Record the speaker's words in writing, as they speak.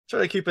try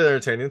to keep it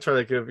entertaining.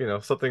 Try to give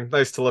something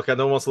nice to look at.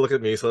 No one wants to look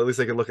at me, so at least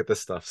they can look at this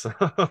stuff. So,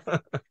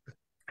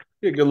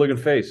 You a good looking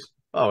face.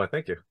 oh,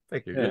 thank you,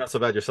 thank you. You're Yeah. not so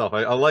bad yourself.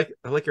 I like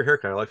your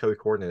haircut. I like how we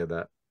coordinated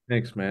that.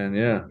 Thanks, man.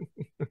 Yeah.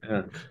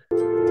 Yeah.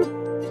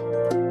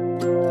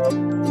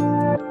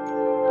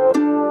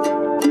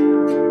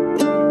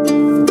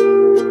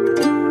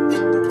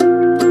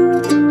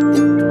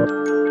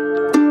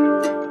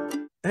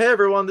 Hey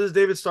everyone, this is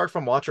David Stark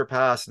from Watch or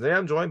Pass. Today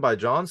I'm joined by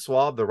John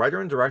Swab, the writer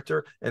and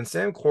director, and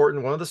Sam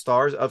Quartin, one of the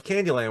stars of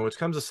Candyland, which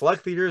comes to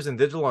select theaters and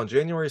digital on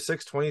January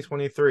 6,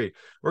 2023.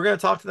 We're going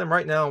to talk to them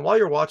right now. And while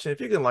you're watching, if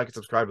you can like and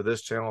subscribe to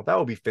this channel, that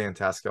would be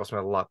fantastic. Also,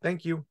 meant a lot.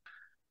 Thank you.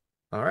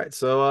 All right,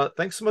 so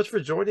thanks so much for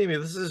joining me.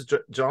 This is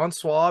John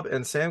Swab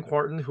and Sam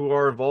Quartin, who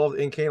are involved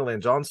in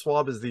Candyland. John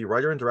Swab is the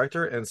writer and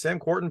director, and Sam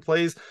Quartin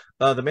plays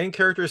the main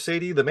character,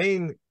 Sadie, the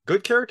main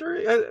good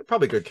character,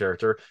 probably good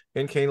character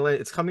in Candyland.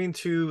 It's coming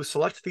to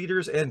select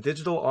theaters and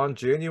digital on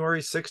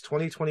January 6,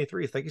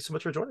 2023. Thank you so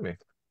much for joining me.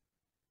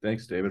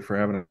 Thanks, David, for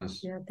having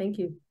us. Yeah, thank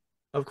you.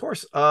 Of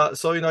course.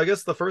 So, I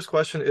guess the first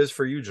question is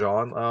for you,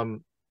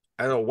 John.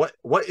 I don't know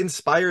what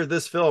inspired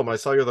this film. I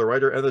saw you're the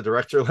writer and the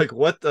director. Like,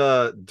 what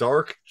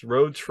dark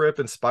road trip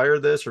inspired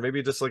this, or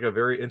maybe just like a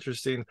very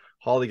interesting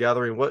holiday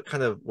gathering? What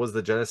kind of was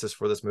the genesis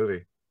for this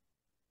movie?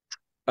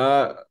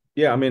 Yeah,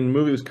 I mean, the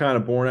movie was kind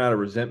of born out of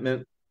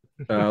resentment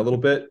a little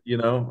bit,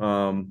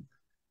 I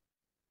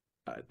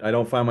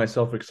don't find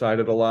myself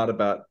excited a lot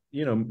about,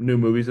 new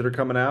movies that are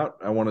coming out.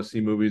 I want to see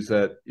movies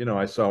that,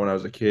 I saw when I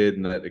was a kid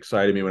and that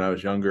excited me when I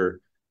was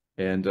younger.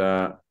 And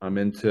I'm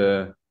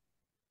into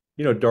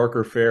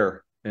darker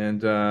fare.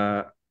 And,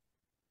 I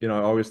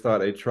always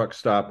thought a truck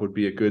stop would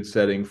be a good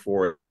setting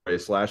for a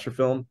slasher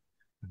film.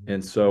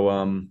 And so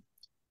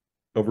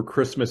over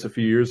Christmas a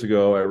few years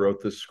ago, I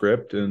wrote this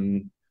script,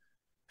 and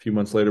a few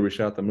months later, we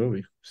shot the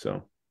movie.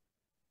 So,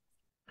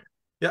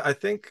 yeah, I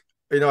think,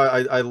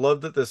 I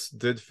love that this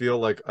did feel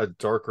like a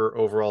darker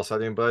overall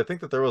setting, but I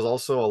think that there was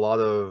also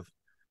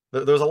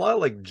there was a lot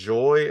of like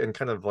joy and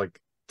kind of like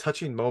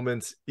touching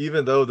moments,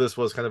 even though this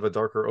was kind of a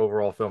darker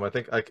overall film. I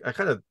think I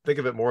kind of think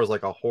of it more as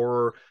like a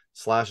horror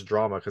slash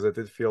drama, because it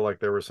did feel like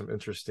there were some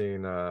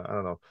interesting I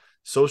don't know,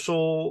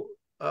 social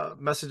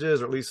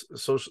messages, or at least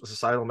social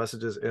societal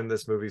messages in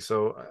this movie.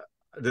 So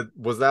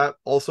was that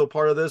also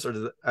part of this,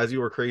 or as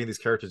you were creating these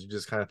characters, you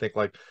just kind of think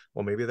like,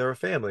 well, maybe they're a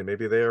family,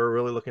 maybe they are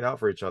really looking out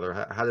for each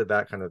other? How did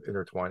that kind of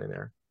intertwine in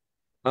there?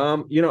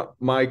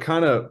 my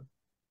kind of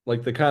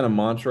like the kind of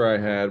mantra I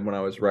had when I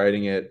was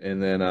writing it,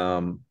 and then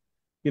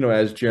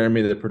as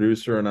Jeremy, the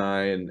producer, and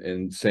I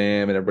and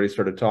Sam and everybody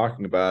started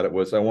talking about it,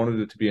 was I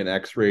wanted it to be an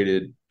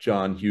X-rated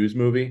John Hughes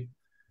movie.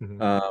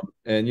 Mm-hmm.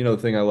 And the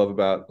thing I love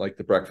about like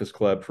The Breakfast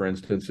Club, for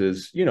instance,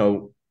 is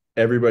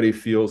everybody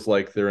feels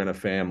like they're in a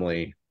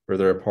family or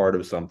they're a part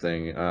of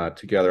something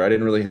together. I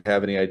didn't really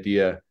have any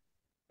idea.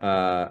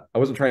 I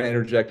wasn't trying to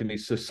interject any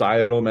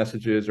societal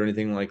messages or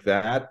anything like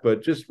that,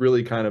 but just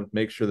really kind of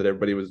make sure that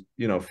everybody was,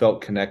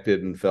 felt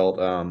connected and felt,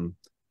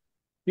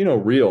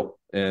 real,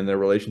 and their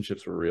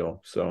relationships were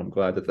real. So I'm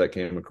glad that that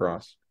came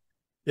across.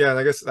 Yeah, and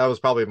I guess that was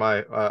probably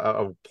my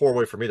a poor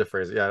way for me to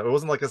phrase it. Yeah, it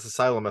wasn't like a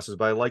societal message,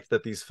 but I liked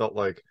that these felt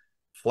like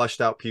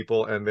fleshed out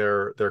people, and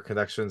their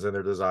connections and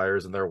their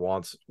desires and their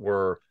wants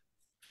were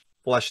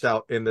fleshed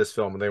out in this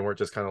film, and they weren't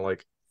just kind of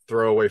like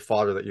throwaway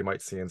fodder that you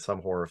might see in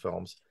some horror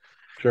films.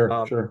 Sure,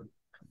 Um, sure.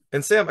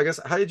 and Sam, I guess,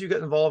 how did you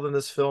get involved in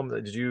this film?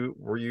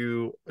 Were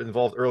you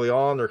involved early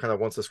on, or kind of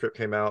once the script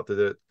came out, did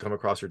it come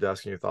across your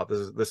desk and you thought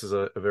this is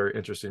a very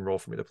interesting role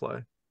for me to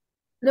play?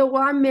 No,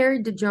 well, I'm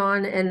married to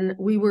John, and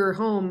we were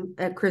home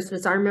at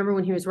Christmas. I remember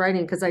when he was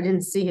writing, because I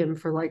didn't see him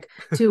for like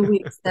 2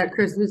 weeks that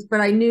Christmas,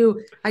 but I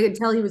knew I could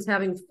tell he was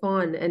having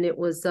fun, and it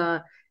was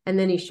and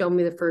then he showed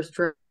me the first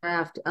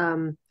draft.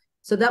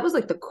 So that was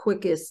like the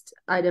quickest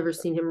I'd ever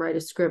seen him write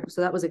a script.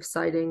 So that was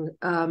exciting.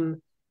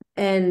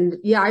 And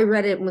yeah, I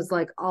read it and was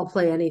like, I'll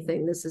play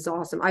anything. This is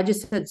awesome. I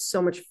just had so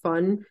much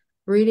fun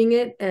reading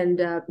it, and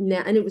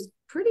now, and it was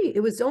pretty.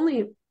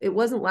 It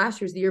wasn't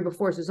last year's, the year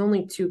before. So it was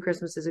only 2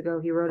 Christmases ago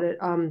he wrote it.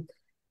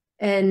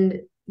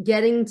 And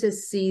getting to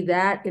see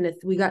that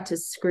we got to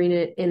screen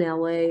it in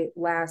LA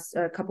last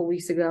a couple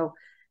weeks ago,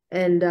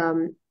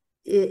 and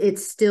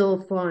it's still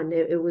fun.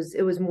 It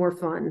was more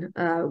fun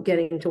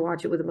getting to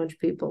watch it with a bunch of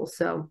people.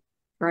 So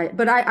right,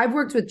 but I've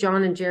worked with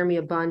John and Jeremy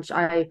a bunch.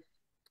 I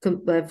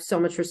have so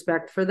much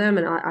respect for them,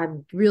 and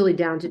I'm really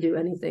down to do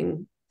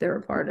anything they're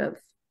a part of.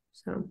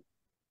 So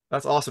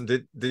That's awesome.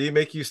 Did he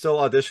make you still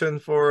audition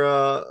for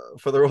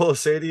the role of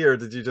Sadie, or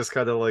did you just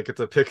kind of like get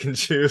to pick and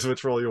choose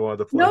which role you wanted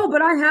to play? no,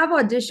 but I have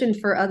auditioned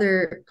for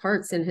other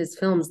parts in his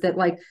films that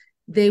like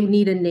they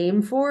need a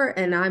name for,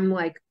 and I'm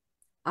like,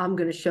 I'm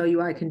going to show you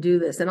I can do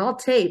this, and I'll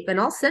tape and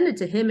I'll send it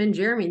to him and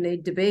Jeremy, and they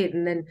debate,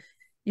 and then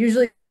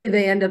usually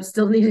they end up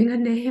still needing a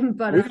name.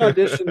 But We've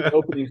auditioned the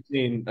opening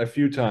scene a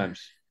few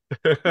times.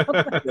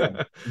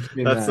 Yeah,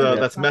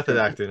 That's method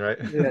acting, right?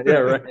 Yeah,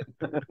 right.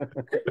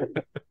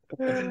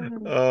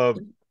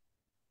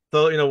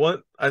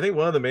 So I think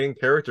one of the main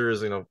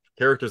characters,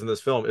 characters in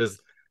this film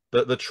is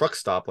the truck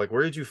stop, like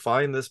where did you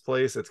find this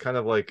place? It's kind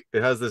of like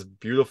it has this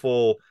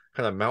beautiful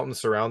kind of mountain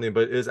surrounding,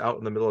 but it is out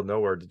in the middle of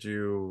nowhere. Would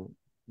you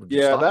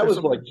Yeah, stop that there was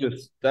somewhere? like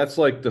that's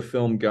like the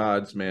film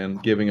gods, man,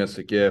 giving us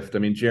a gift. I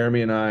mean,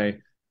 Jeremy and I,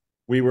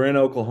 we were in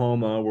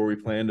Oklahoma where we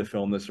planned to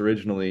film this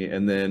originally,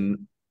 and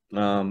then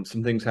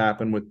some things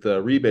happened with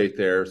the rebate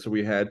there, so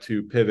we had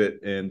to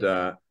pivot.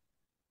 And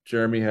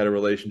Jeremy had a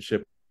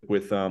relationship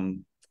with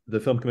the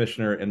film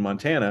commissioner in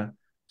Montana,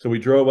 so we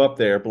drove up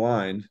there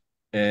blind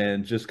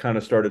and just kind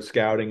of started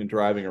scouting and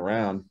driving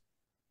around,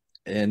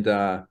 and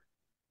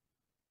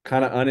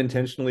kind of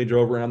unintentionally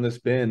drove around this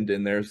bend,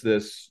 and there's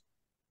this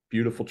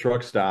beautiful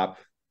truck stop,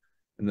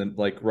 and then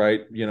like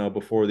right,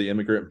 before the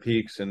Immigrant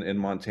Peaks in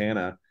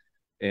Montana,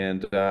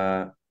 and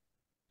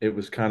it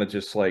was kind of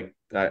just like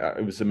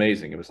it was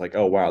amazing. It was like,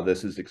 oh wow,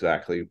 this is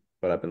exactly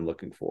what I've been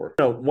looking for.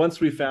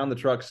 Once we found the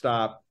truck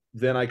stop,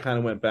 then I kind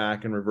of went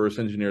back and reverse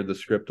engineered the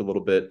script a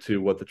little bit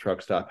to what the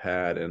truck stop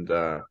had, and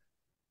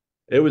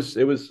it was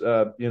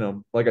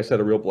like I said,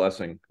 a real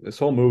blessing. This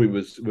whole movie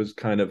was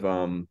kind of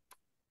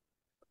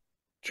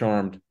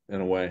charmed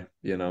in a way,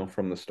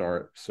 from the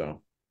start.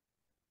 So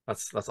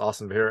That's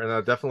awesome to hear, and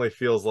it definitely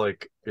feels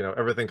like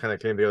everything kind of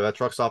came together. That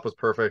truck stop was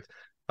perfect.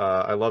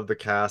 I love the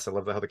cast. I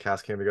love how the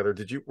cast came together.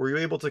 Were you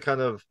able to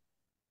kind of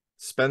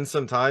spend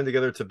some time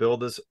together to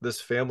build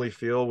this family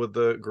feel with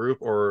the group?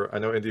 Or I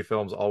know indie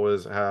films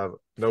always have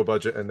no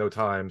budget and no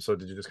time, so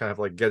did you just kind of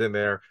like get in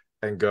there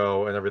and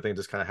go, and everything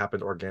just kind of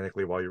happened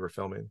organically while you were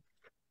filming?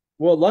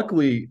 well,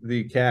 luckily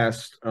the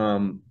cast,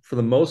 for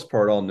the most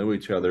part, all knew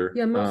each other.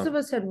 Yeah, most of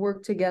us had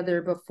worked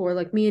together before.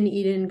 Like me and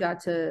Eden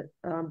got to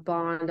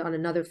bond on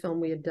another film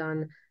we had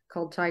done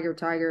called Tiger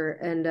Tiger,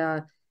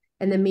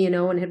 and then me and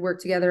Owen had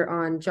worked together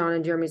on John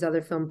and Jeremy's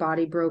other film,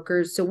 Body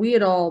Brokers. So we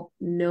had all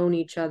known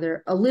each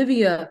other.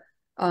 Olivia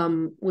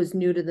was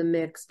new to the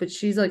mix, but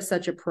she's like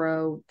such a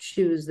pro.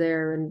 She was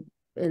there, and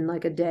in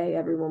like a day,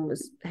 everyone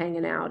was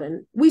hanging out,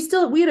 and we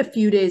had a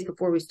few days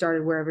before we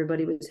started where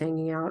everybody was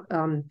hanging out.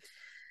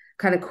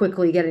 Kind of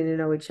quickly getting to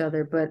know each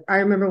other. But I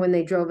remember when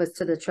they drove us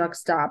to the truck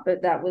stop,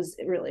 that was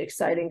really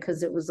exciting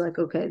because it was like,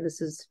 okay, this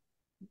is,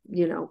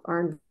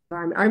 our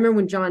environment. I remember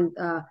when John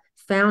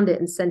found it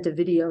and sent a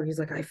video, and he's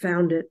like, I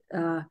found it.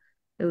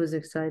 It was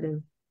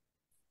exciting.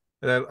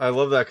 And I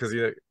love that because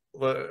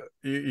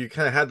you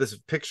kind of had this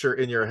picture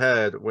in your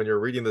head when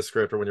you're reading the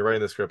script or when you're writing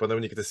the script, and then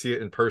when you get to see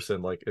it in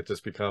person, like it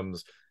just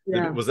becomes.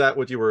 Yeah. Was that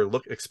what you were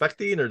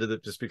expecting, or did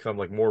it just become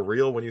like more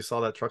real when you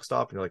saw that truck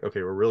stop and you're like,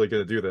 okay, we're really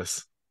going to do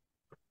this?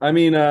 I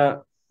mean,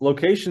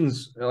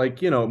 locations,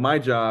 like, my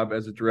job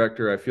as a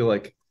director, I feel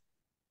like,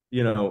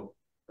 you know,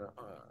 uh,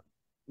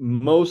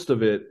 most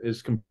of it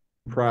is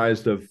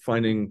comprised of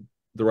finding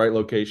the right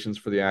locations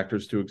for the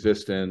actors to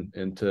exist in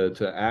and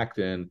to act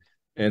in,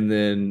 and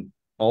then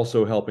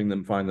also helping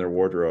them find their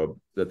wardrobe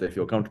that they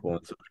feel comfortable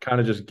in. So it's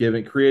kind of just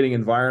creating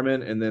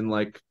environment, and then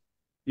like,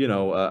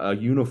 a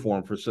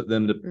uniform for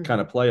them to kind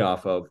of play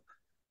off of.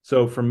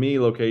 So for me,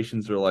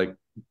 locations are like,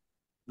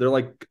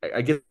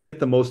 I get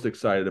the most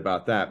excited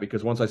about that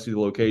because once I see the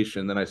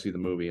location, then I see the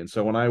movie. And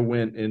so when I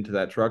went into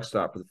that truck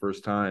stop for the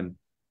first time,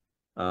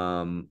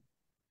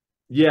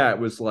 yeah, it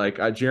was like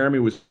Jeremy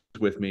was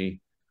with me.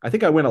 I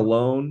think I went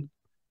alone,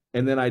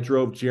 and then I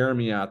drove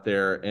Jeremy out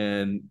there,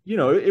 and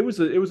it was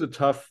a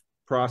tough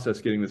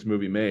process getting this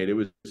movie made. It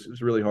was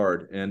really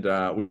hard, and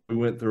we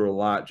went through a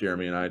lot,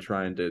 Jeremy and I,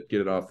 trying to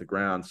get it off the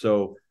ground.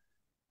 So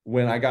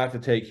when I got to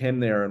take him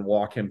there and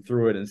walk him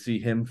through it and see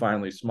him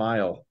finally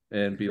smile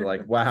and be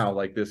like, wow,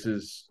 like this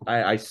is,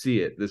 I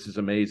see it. This is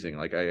amazing.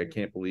 Like, I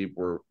can't believe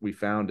we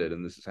found it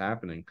and this is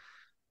happening.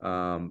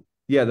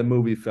 Yeah, the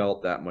movie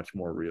felt that much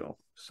more real.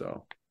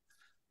 So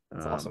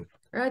That's awesome.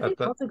 I think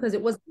also because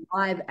it was a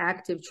live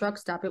active truck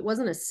stop. It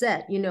wasn't a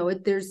set,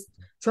 there's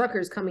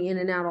truckers coming in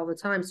and out all the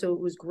time. So it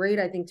was great,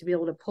 I think, to be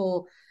able to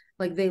pull,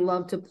 like they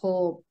love to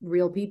pull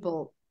real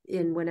people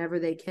in whenever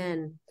they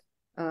can,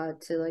 to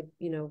like,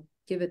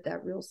 give it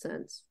that real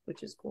sense,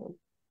 which is cool.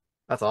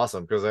 That's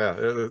awesome because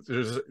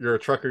you're a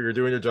trucker, you're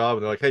doing your job,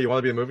 and they're like, hey, you want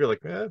to be in a movie? You're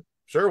like, yeah,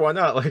 sure, why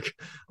not? Like,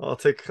 I'll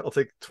take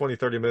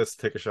 20-30 minutes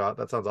to take a shot.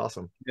 That sounds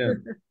awesome.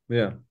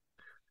 Yeah.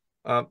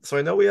 So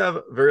I know we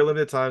have very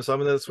limited time, so I'm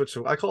going to switch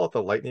to, I call it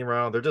the lightning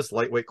round. They're just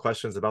lightweight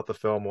questions about the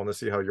film. I want to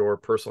see how your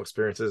personal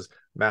experiences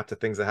map to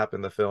things that happen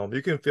in the film.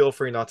 You can feel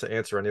free not to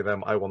answer any of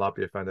them. I will not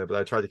be offended, but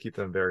I try to keep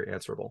them very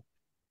answerable.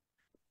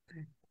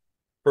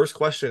 First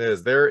question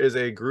is, there is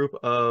a group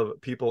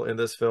of people in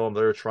this film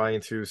that are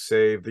trying to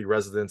save the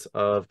residents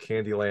of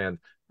Candyland.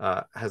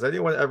 Has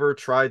anyone ever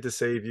tried to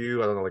save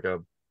you? I don't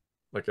know,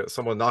 like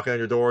someone knocking on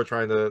your door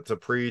trying to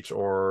preach,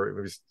 or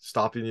maybe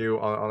stopping you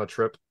on a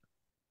trip?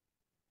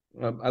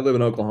 I live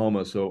in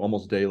Oklahoma, so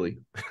almost daily.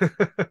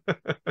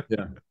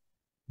 Yeah.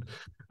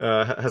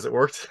 Has it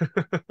worked?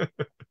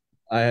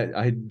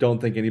 I don't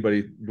think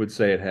anybody would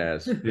say it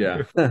has.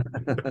 Yeah.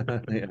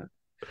 Yeah.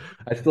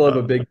 I still have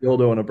a big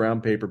dildo in a brown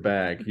paper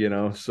bag,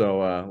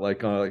 so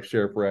like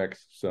Sheriff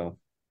Rex. So,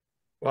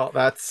 well,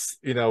 that's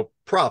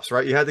props,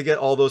 right? You had to get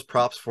all those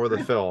props for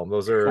the film.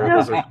 Those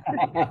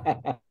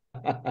are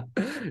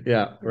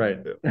Yeah, right.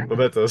 Yeah,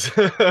 mementos.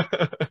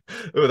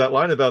 Ooh, that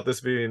line about this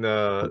being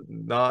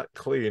not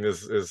clean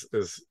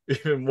is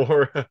even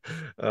more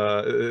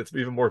it's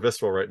even more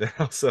visceral right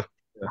now. So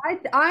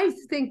I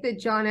think that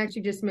John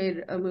actually just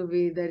made a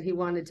movie that he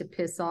wanted to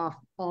piss off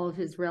all of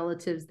his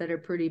relatives that are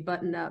pretty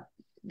buttoned up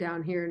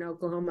down here in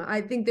Oklahoma.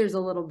 I think there's a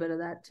little bit of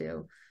that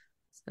too.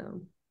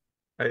 So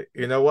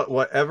you know what,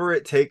 whatever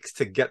it takes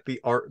to get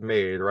the art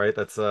made, right?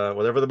 That's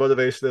whatever the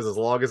motivation is, as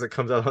long as it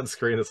comes out on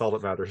screen, that's all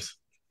that matters.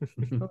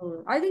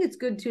 I think it's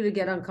good too to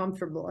get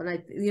uncomfortable. And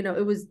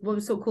it was what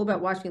was so cool about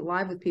watching it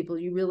live with people.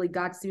 You really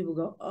got to see people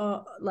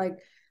go, like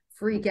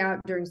freak out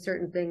during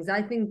certain things.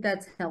 I think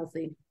that's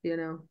healthy,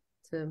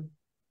 So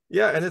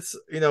Yeah, and it's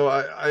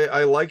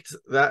I liked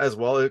that as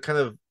well. It kind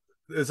of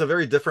it's a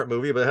very different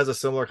movie, but it has a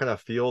similar kind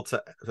of feel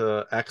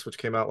to X, which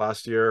came out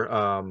last year.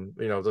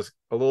 Just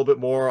a little bit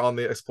more on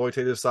the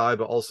exploitative side,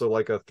 but also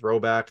like a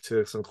throwback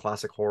to some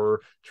classic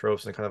horror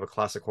tropes and kind of a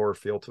classic horror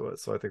feel to it.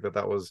 So I think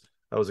that was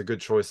a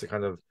good choice to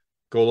kind of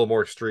go a little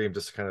more extreme,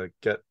 just to kind of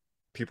get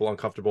people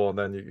uncomfortable, and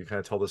then you kind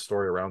of tell the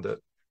story around it.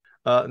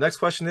 Next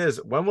question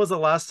is, when was the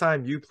last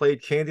time you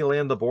played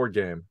Candyland, the board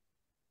game?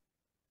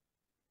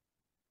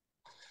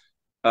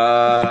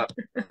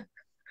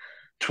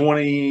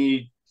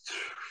 20,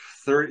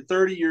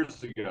 30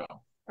 years ago.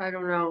 I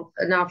don't know,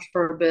 enough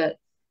for a bit.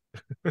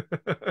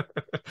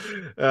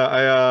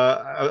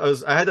 I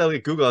had to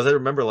like Google as I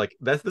remember like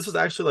that this was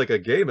actually like a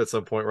game at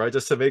some point, right?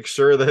 Just to make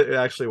sure that it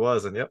actually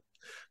was. And yep,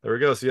 there we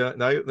go. So yeah,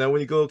 now when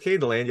you go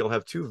Candyland, you'll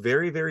have two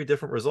very, very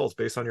different results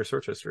based on your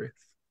search history.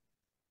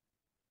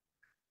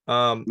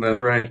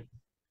 That's right.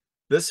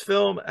 This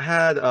film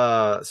had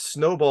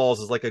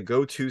snowballs as like a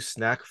go-to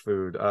snack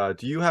food.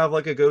 Do you have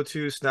like a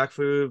go-to snack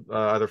food,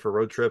 either for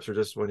road trips or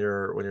just when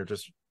you're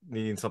just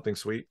needing something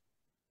sweet?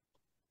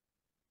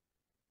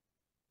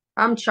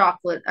 I'm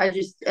chocolate.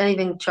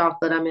 Anything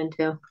chocolate I'm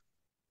into.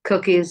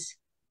 Cookies,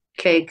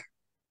 cake,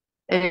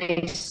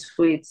 any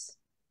sweets.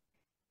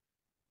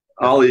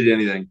 I'll eat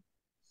anything.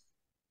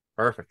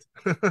 Perfect.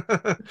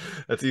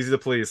 That's easy to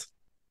please.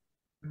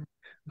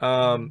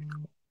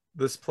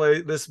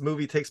 This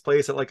movie takes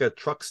place at like a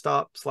truck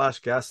stop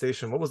 / gas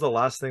station. What was the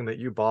last thing that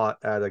you bought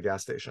at a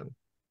gas station?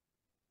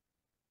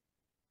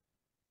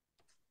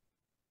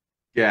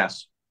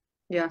 Gas.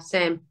 Yeah,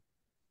 same.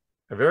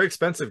 A very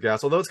expensive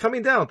gas, although it's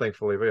coming down,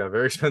 thankfully. But yeah,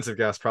 very expensive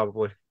gas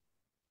probably.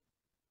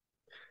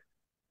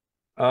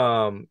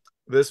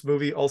 This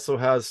movie also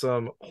has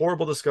some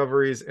horrible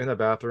discoveries in a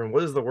bathroom.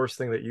 What is the worst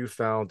thing that you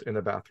found in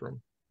a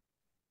bathroom?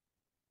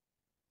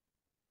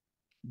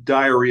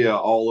 Diarrhea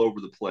all over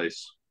the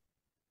place.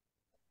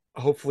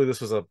 Hopefully this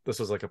was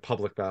like a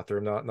public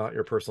bathroom, not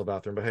your personal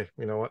bathroom. But hey,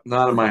 you know what?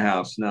 Not in my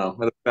house, no.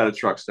 At a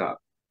truck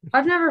stop.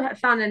 I've never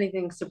found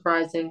anything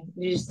surprising.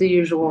 Just the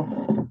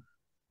usual.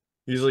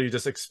 Usually you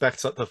just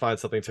expect to find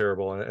something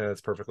terrible, and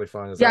it's perfectly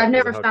fine. Yeah, I've Is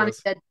never that how it found a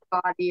goes? dead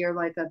body or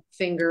like a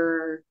finger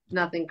or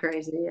nothing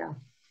crazy. Yeah.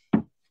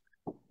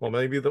 Well,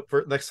 maybe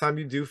for next time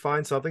you do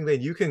find something,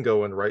 then you can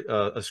go and write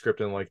a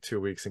script in like 2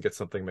 weeks and get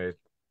something made.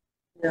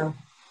 Yeah.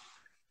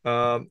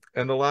 And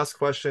the last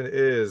question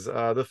is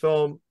the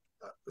film.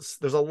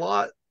 There's a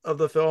lot of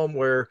the film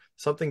where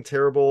something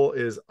terrible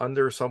is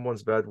under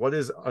someone's bed. What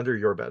is under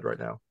your bed right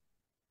now?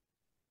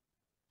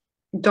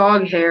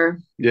 Dog hair.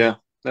 Yeah,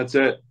 that's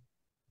it.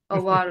 A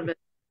lot of it.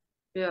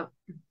 Yeah.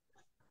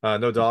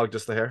 No dog,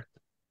 just the hair.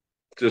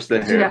 Just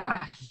the hair.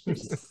 Yeah.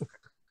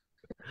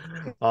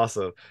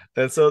 Awesome.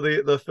 And so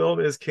the film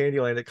is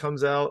Candyland. It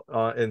comes out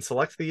in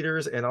select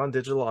theaters and on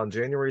digital on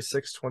January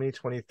 6,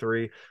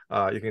 2023. You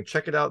can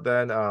check it out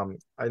then.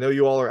 I know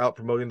you all are out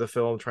promoting the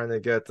film, trying to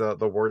get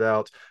the word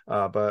out.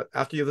 But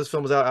after this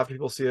film is out, after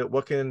people see it,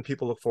 what can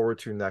people look forward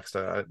to next?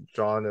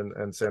 John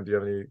and Sam, do you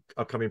have any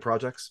upcoming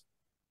projects?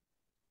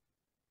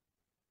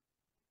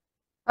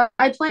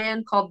 I play a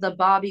band called the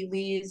Bobby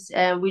Lees,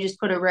 and we just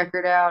put a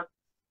record out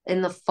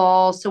in the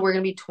fall. So we're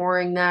going to be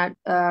touring that.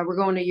 We're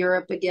going to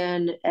Europe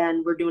again,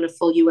 and we're doing a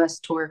full US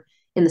tour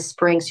in the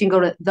spring. So you can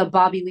go to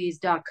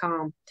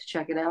thebobbylees.com to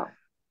check it out.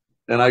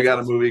 And I got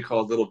a movie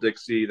called Little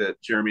Dixie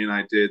that Jeremy and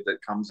I did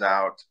that comes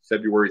out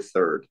February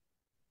 3rd.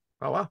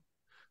 Oh, wow.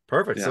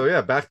 Perfect. Yeah. So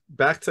yeah,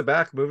 back to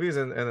back movies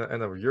and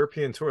a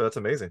European tour. That's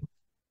amazing.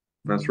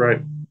 That's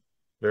right.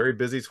 Very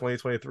busy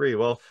 2023.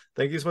 Well,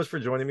 thank you so much for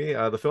joining me.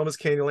 The film is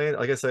Candyland.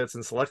 Like I said, it's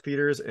in select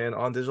theaters and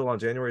on digital on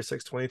January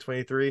 6,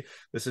 2023.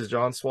 This is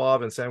John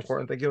Swab and Sam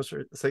Quartin. Thank you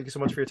so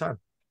much for your time.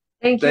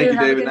 Thank you, you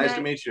David. Nice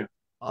to meet you.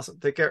 Awesome.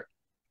 Take care.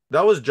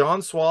 That was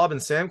John Swab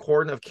and Sam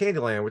Quartin of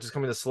Candyland, which is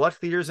coming to select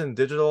theaters and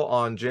digital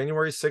on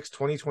January 6,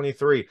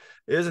 2023. It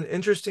is an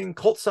interesting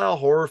cult-style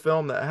horror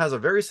film that has a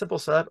very simple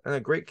setup and a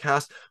great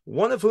cast,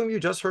 one of whom you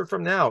just heard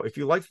from now. If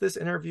you liked this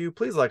interview,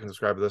 please like and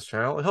subscribe to this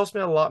channel. It helps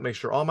me out a lot. Make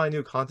sure all my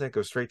new content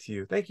goes straight to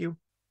you. Thank you.